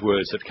wise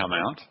words that come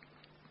out,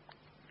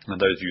 and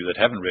those of you that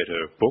haven't read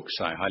her books,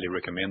 I highly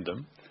recommend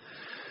them.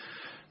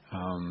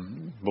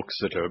 Books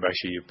that are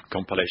actually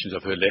compilations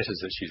of her letters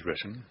that she's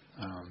written.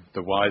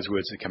 The wise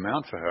words that come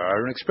out for her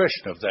are an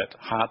expression of that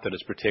heart that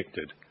is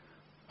protected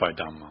by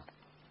Dhamma.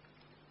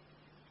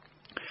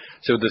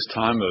 So this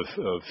time of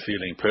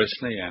feeling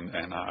personally,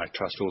 and I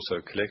trust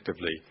also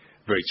collectively,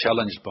 very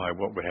challenged by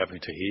what we're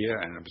having to hear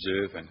and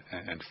observe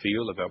and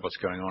feel about what's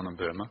going on in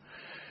Burma,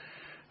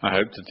 I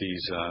hope that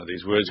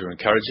these words are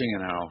encouraging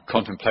in our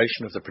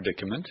contemplation of the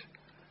predicament,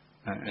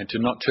 and to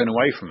not turn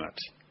away from it,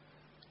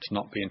 to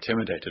not be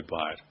intimidated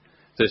by it.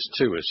 This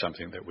too is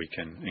something that we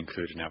can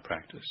include in our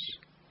practice.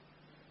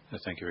 So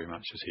thank you very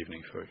much this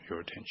evening for your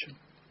attention.